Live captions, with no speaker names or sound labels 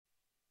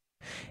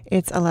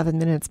It's 11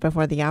 minutes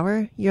before the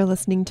hour. You're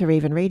listening to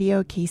Raven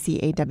Radio,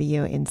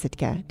 KCAW in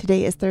Sitka.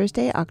 Today is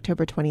Thursday,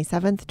 October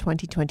 27th,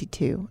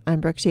 2022.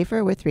 I'm Brooke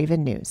Schaefer with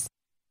Raven News.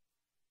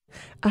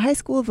 A high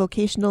school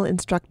vocational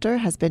instructor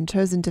has been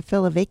chosen to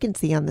fill a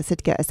vacancy on the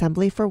Sitka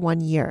Assembly for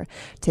 1 year.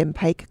 Tim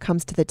Pike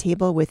comes to the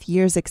table with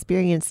years'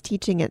 experience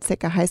teaching at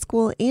Sitka High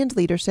School and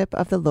leadership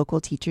of the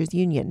local teachers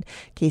union.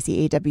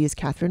 KCAW's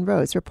Catherine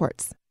Rose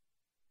reports.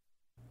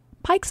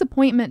 Pike's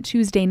appointment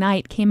Tuesday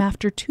night came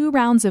after 2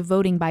 rounds of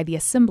voting by the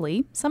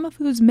Assembly, some of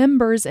whose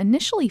members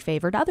initially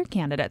favored other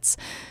candidates.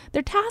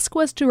 Their task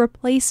was to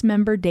replace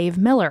member Dave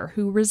Miller,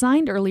 who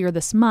resigned earlier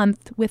this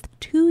month with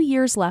 2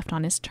 years left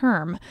on his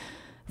term.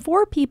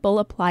 4 people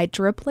applied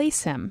to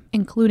replace him,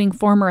 including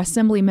former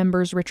Assembly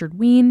members Richard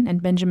Wien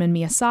and Benjamin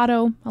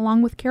Miyasato,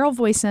 along with Carol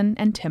Voisin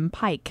and Tim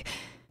Pike.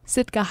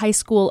 Sitka High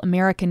School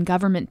American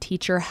government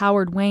teacher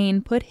Howard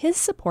Wayne put his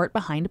support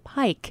behind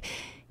Pike.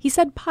 He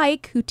said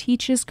Pike, who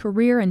teaches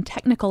career and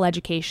technical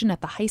education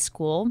at the high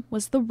school,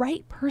 was the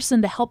right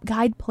person to help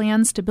guide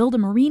plans to build a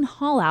marine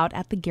haul-out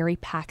at the Gary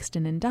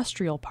Paxton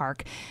Industrial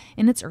Park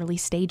in its early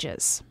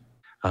stages.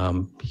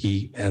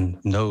 He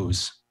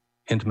knows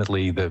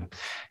intimately the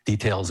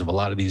details of a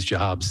lot of these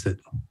jobs that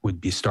would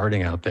be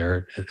starting out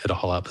there at a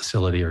haul-out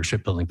facility or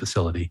shipbuilding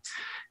facility.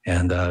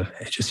 And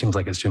it just seems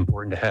like it's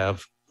important to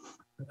have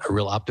a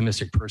real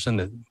optimistic person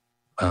that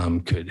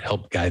could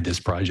help guide this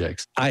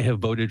project. I have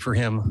voted for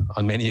him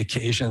on many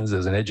occasions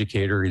as an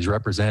educator. He's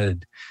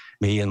represented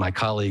me and my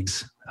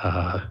colleagues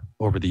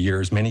over the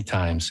years many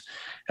times,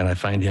 and I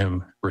find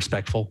him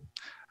respectful,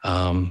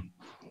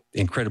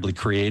 incredibly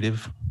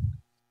creative,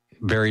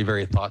 very,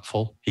 very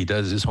thoughtful. He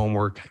does his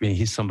homework. I mean,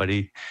 he's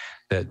somebody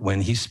that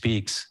when he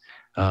speaks,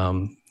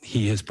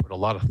 he has put a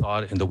lot of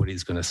thought into what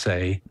he's going to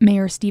say.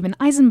 Mayor Stephen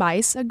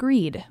Eisenbeis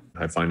agreed.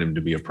 I find him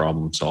to be a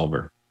problem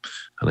solver.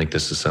 I think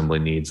this assembly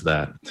needs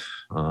that.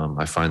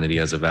 I find that he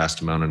has a vast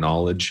amount of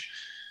knowledge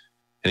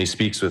and he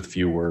speaks with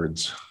few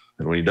words.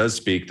 And when he does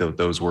speak,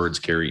 those words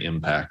carry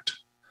impact.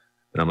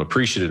 And I'm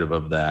appreciative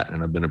of that.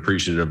 And I've been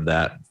appreciative of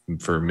that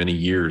for many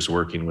years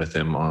working with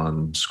him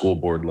on school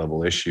board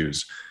level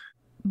issues.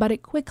 But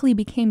it quickly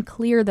became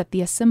clear that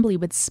the assembly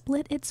would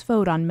split its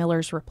vote on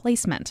Miller's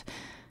replacement.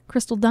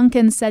 Crystal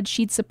Duncan said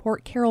she'd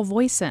support Carol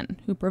Voisin,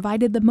 who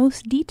provided the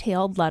most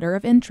detailed letter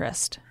of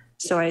interest.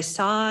 So I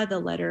saw the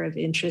letter of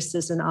interest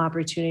as an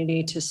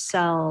opportunity to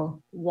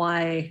sell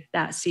why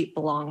that seat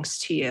belongs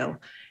to you.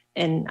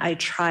 And I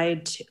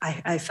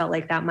felt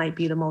like that might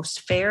be the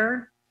most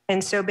fair.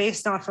 And so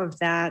based off of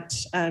that,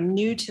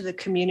 new to the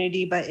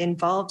community, but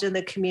involved in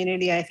the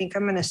community, I think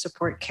I'm going to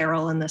support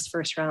Carol in this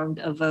first round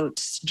of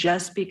votes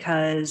just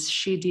because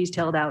she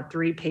detailed out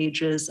 3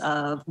 pages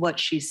of what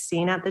she's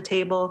seen at the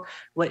table,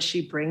 what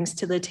she brings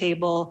to the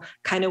table,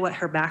 kind of what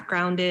her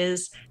background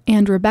is.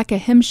 And Rebecca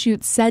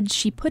Himschutz said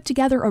she put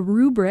together a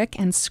rubric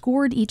and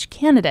scored each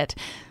candidate.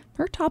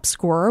 Her top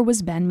scorer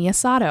was Ben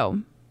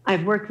Miyasato.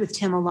 I've worked with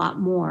Tim a lot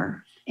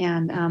more.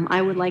 And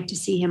I would like to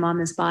see him on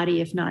this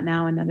body, if not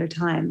now, another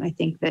time. I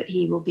think that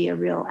he will be a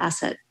real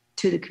asset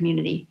to the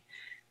community.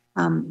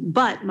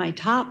 But my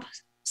top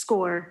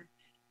score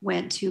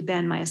went to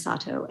Ben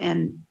Miyasato.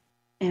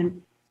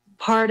 And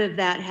part of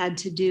that had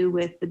to do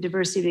with the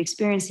diversity of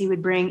experience he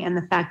would bring and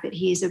the fact that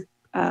he's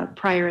a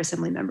prior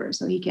assembly member,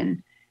 so he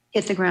can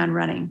hit the ground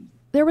running.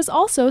 There was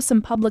also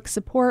some public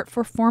support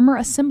for former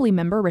Assembly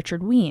member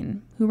Richard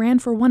Wien, who ran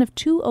for one of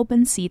 2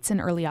 open seats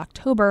in early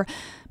October,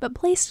 but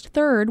placed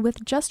 3rd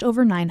with just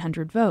over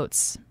 900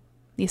 votes.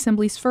 The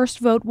Assembly's first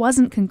vote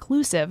wasn't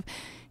conclusive.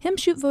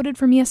 Himschutz voted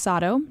for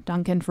Miyasato,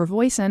 Duncan for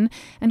Voisin,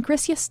 and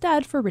Chris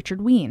Yested for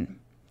Richard Wien.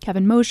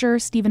 Kevin Mosher,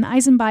 Stephen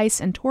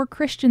Eisenbeis, and Tor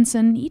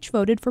Christensen each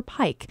voted for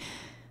Pike.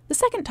 The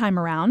second time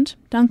around,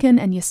 Duncan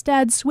and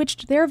Yested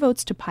switched their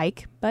votes to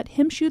Pike, but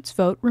Himschutz's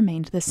vote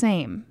remained the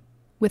same.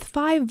 With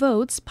 5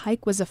 votes,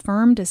 Pike was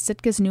affirmed as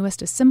Sitka's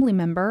newest assembly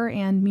member,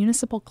 and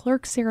Municipal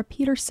Clerk Sarah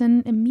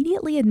Peterson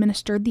immediately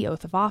administered the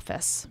oath of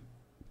office.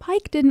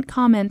 Pike didn't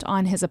comment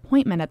on his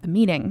appointment at the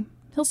meeting.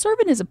 He'll serve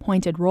in his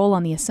appointed role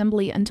on the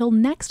assembly until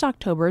next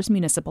October's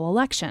municipal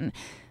election.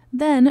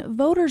 Then,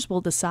 voters will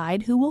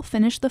decide who will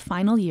finish the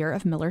final year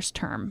of Miller's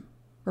term.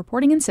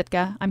 Reporting in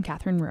Sitka, I'm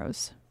Catherine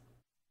Rose.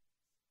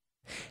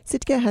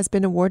 Sitka has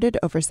been awarded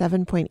over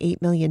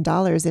 $7.8 million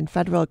in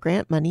federal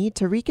grant money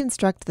to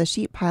reconstruct the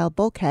sheet pile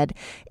bulkhead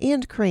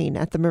and crane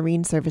at the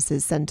Marine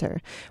Services Center.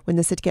 When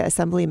the Sitka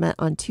Assembly met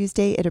on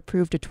Tuesday, it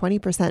approved a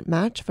 20%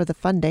 match for the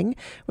funding,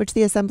 which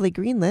the Assembly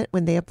greenlit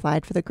when they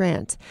applied for the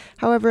grant.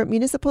 However,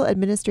 Municipal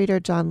Administrator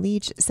John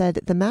Leach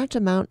said the match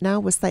amount now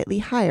was slightly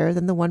higher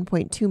than the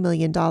 $1.2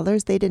 million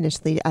they'd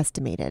initially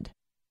estimated.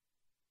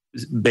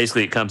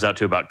 Basically, it comes out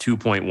to about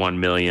 2.1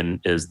 million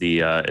is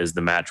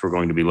the match we're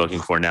going to be looking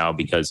for now,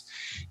 because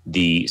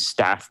the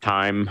staff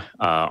time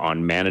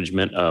on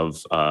management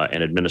of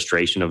and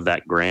administration of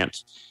that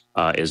grant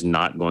is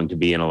not going to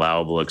be an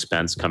allowable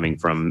expense coming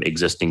from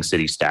existing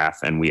city staff,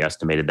 and we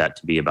estimated that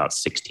to be about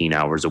 16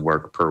 hours of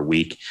work per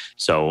week.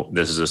 So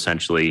this is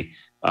essentially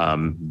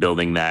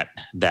building that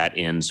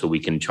in so we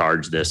can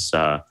charge this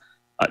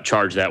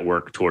charge that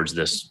work towards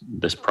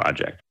this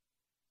project.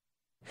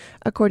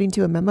 According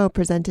to a memo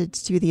presented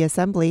to the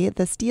Assembly,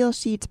 the steel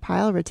sheet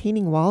pile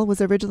retaining wall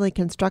was originally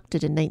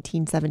constructed in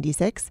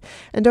 1976,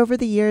 and over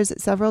the years,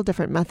 several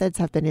different methods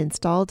have been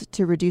installed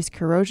to reduce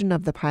corrosion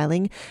of the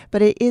piling,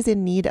 but it is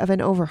in need of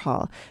an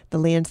overhaul. The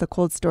land the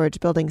cold storage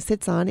building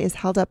sits on is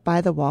held up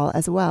by the wall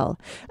as well.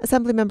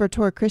 Assemblymember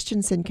Tor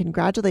Christensen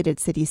congratulated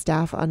city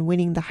staff on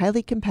winning the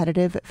highly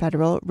competitive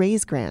federal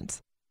RAISE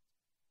grant.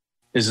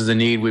 This is a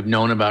need we've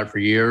known about for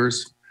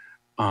years.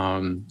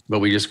 But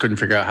we just couldn't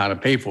figure out how to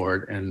pay for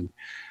it. And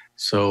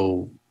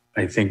so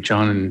I think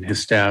John and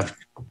his staff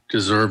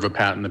deserve a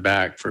pat in the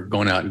back for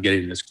going out and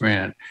getting this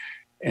grant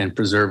and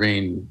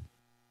preserving,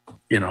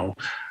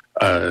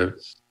 a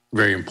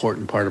very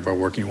important part of our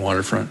working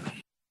waterfront.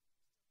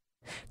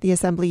 The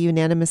Assembly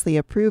unanimously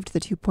approved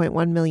the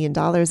 $2.1 million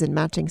in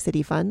matching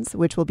city funds,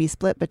 which will be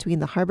split between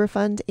the Harbor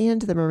Fund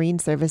and the Marine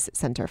Service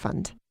Center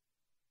Fund.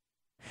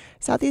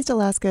 Southeast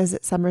Alaska's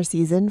summer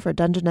season for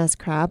Dungeness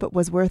crab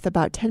was worth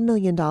about $10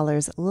 million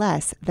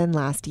less than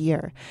last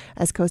year.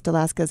 As Coast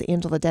Alaska's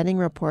Angela Denning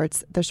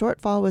reports, the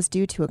shortfall was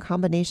due to a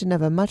combination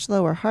of a much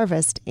lower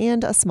harvest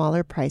and a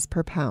smaller price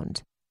per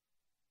pound.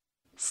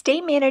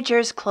 State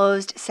managers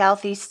closed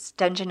Southeast's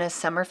Dungeness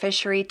summer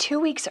fishery 2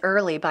 weeks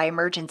early by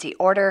emergency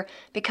order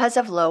because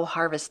of low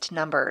harvest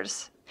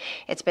numbers.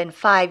 It's been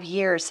 5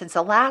 years since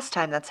the last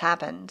time that's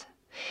happened.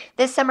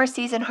 This summer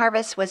season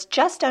harvest was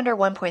just under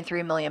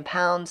 1.3 million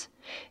pounds,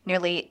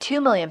 nearly 2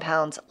 million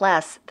pounds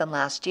less than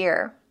last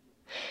year.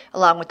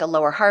 Along with the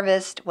lower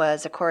harvest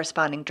was a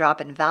corresponding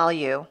drop in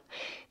value.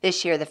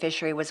 This year the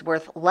fishery was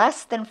worth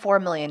less than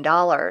 $4 million.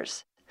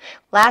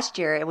 Last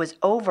year it was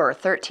over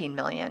 $13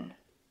 million.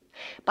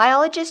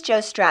 Biologist Joe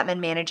Stratman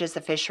manages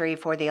the fishery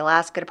for the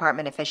Alaska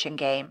Department of Fish and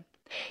Game.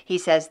 He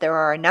says there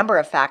are a number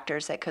of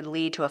factors that could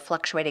lead to a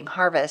fluctuating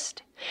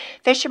harvest.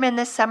 Fishermen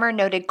this summer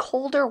noted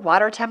colder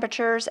water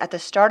temperatures at the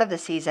start of the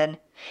season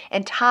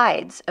and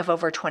tides of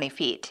over 20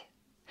 feet.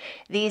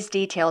 These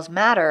details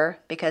matter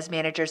because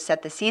managers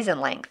set the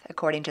season length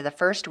according to the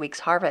first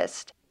week's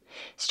harvest.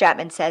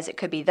 Stratman says it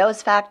could be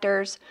those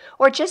factors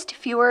or just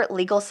fewer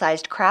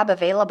legal-sized crab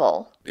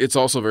available. It's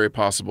also very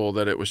possible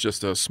that it was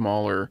just a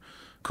smaller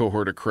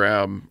cohort of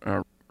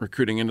crab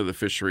recruiting into the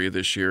fishery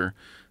this year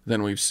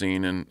than we've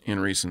seen in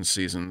recent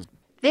seasons.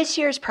 This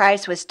year's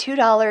price was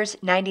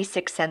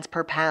 $2.96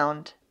 per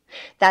pound.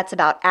 That's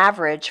about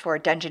average for a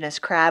Dungeness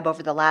crab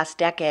over the last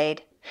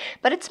decade,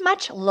 but it's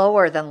much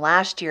lower than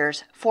last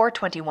year's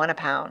 $4.21 a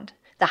pound,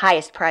 the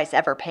highest price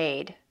ever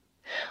paid.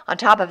 On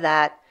top of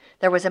that,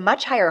 there was a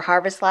much higher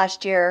harvest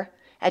last year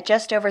at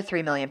just over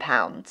 3 million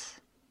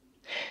pounds.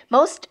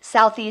 Most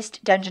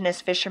Southeast Dungeness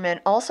fishermen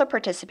also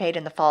participate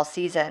in the fall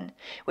season,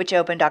 which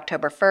opened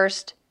October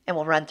 1st and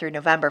will run through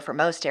November for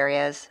most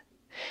areas.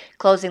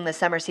 Closing the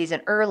summer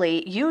season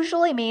early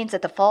usually means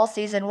that the fall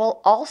season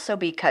will also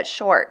be cut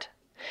short.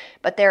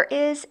 But there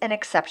is an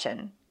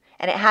exception,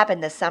 and it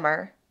happened this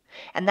summer,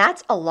 and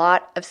that's a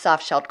lot of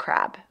soft-shelled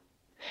crab.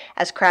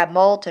 As crab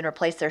molt and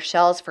replace their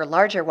shells for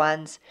larger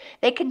ones,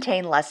 they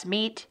contain less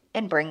meat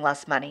and bring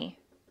less money.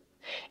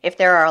 If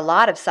there are a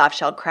lot of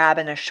soft-shelled crab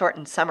in a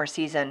shortened summer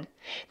season,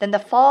 then the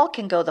fall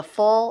can go the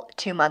full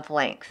 2-month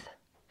length.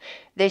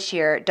 This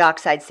year,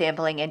 dockside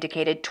sampling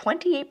indicated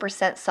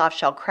 28%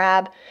 soft-shell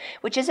crab,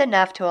 which is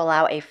enough to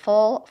allow a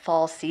full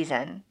fall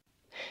season.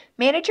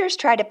 Managers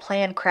try to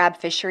plan crab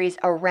fisheries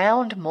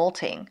around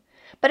molting,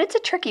 but it's a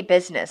tricky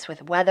business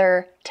with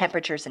weather,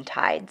 temperatures, and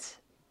tides.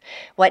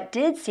 What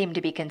did seem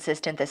to be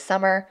consistent this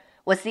summer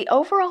was the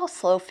overall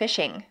slow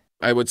fishing.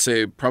 I would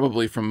say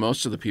probably from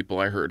most of the people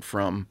I heard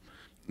from,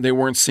 they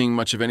weren't seeing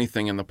much of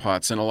anything in the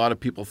pots, and a lot of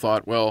people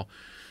thought, well,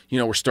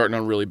 we're starting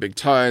on really big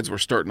tides, we're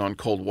starting on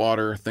cold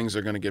water, things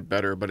are going to get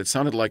better. But it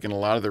sounded like in a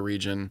lot of the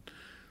region,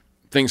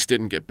 things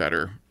didn't get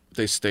better.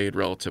 They stayed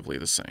relatively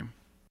the same.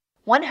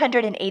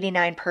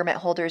 189 permit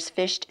holders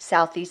fished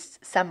Southeast's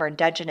summer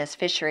Dungeness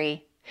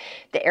fishery.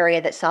 The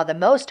area that saw the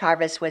most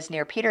harvest was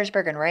near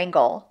Petersburg and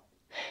Wrangell,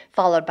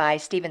 followed by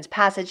Stevens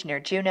Passage near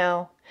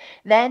Juneau,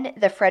 then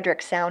the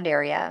Frederick Sound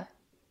area.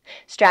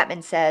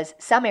 Stratman says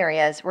some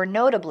areas were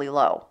notably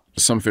low.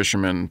 Some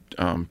fishermen,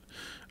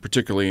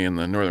 particularly in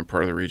the northern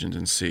part of the region,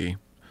 didn't see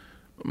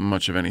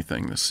much of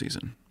anything this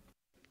season.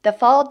 The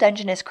fall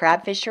Dungeness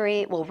crab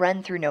fishery will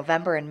run through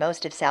November in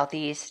most of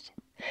Southeast.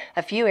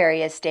 A few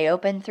areas stay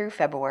open through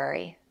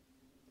February.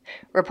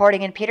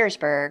 Reporting in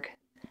Petersburg,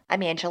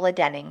 I'm Angela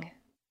Denning.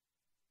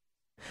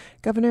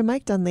 Governor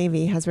Mike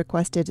Dunleavy has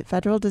requested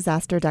federal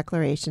disaster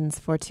declarations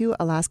for 2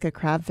 Alaska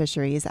crab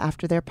fisheries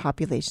after their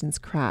populations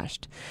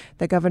crashed.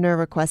 The governor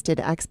requested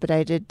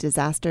expedited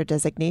disaster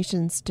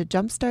designations to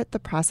jumpstart the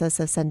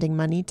process of sending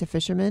money to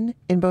fishermen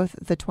in both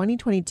the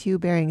 2022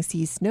 Bering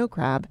Sea snow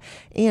crab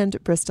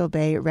and Bristol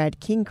Bay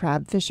red king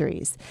crab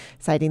fisheries,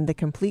 citing the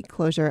complete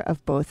closure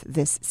of both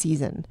this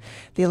season.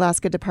 The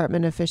Alaska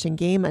Department of Fish and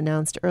Game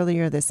announced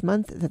earlier this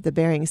month that the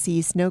Bering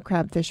Sea snow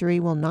crab fishery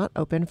will not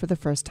open for the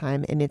first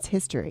time in its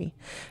history history.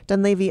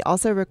 Dunleavy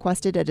also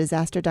requested a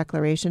disaster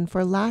declaration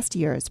for last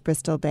year's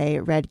Bristol Bay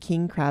red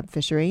king crab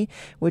fishery,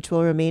 which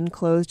will remain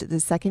closed the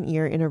second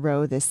year in a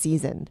row this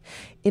season.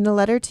 In a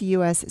letter to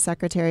U.S.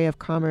 Secretary of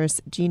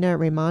Commerce Gina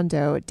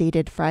Raimondo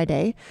dated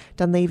Friday,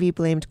 Dunleavy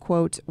blamed,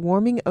 quote,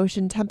 warming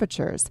ocean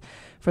temperatures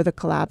for the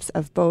collapse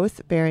of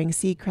both Bering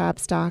Sea crab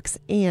stocks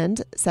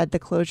and said the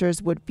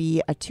closures would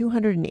be a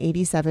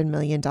 $287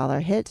 million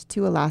hit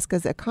to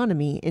Alaska's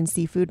economy in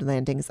seafood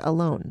landings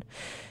alone.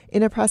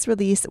 In a press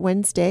release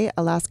Wednesday,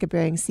 Alaska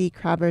Bering Sea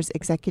Crabbers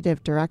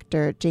Executive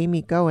Director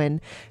Jamie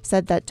Goen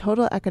said that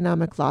total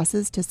economic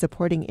losses to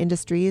supporting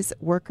industries,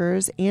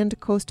 workers, and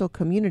coastal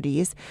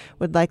communities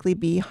would likely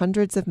be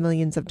hundreds of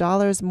millions of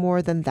dollars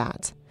more than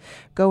that.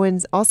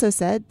 Goins also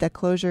said the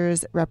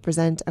closures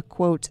represent a,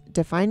 quote,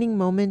 defining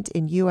moment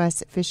in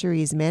U.S.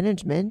 fisheries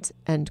management,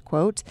 end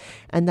quote,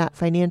 and that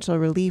financial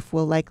relief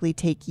will likely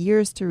take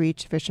years to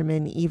reach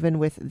fishermen even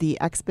with the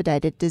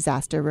expedited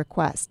disaster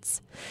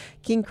requests.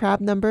 King crab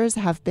numbers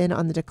have been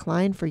on the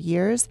decline for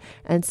years,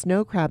 and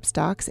snow crab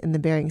stocks in the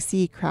Bering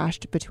Sea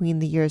crashed between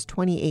the years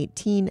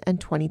 2018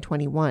 and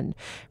 2021.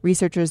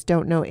 Researchers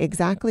don't know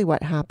exactly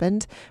what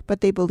happened,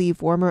 but they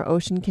believe warmer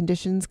ocean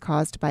conditions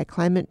caused by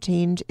climate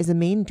change is a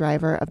main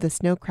driver of the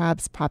snow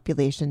crab's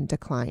population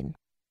decline.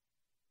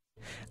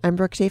 I'm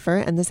Brooke Schaefer,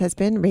 and this has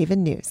been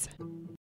Raven News.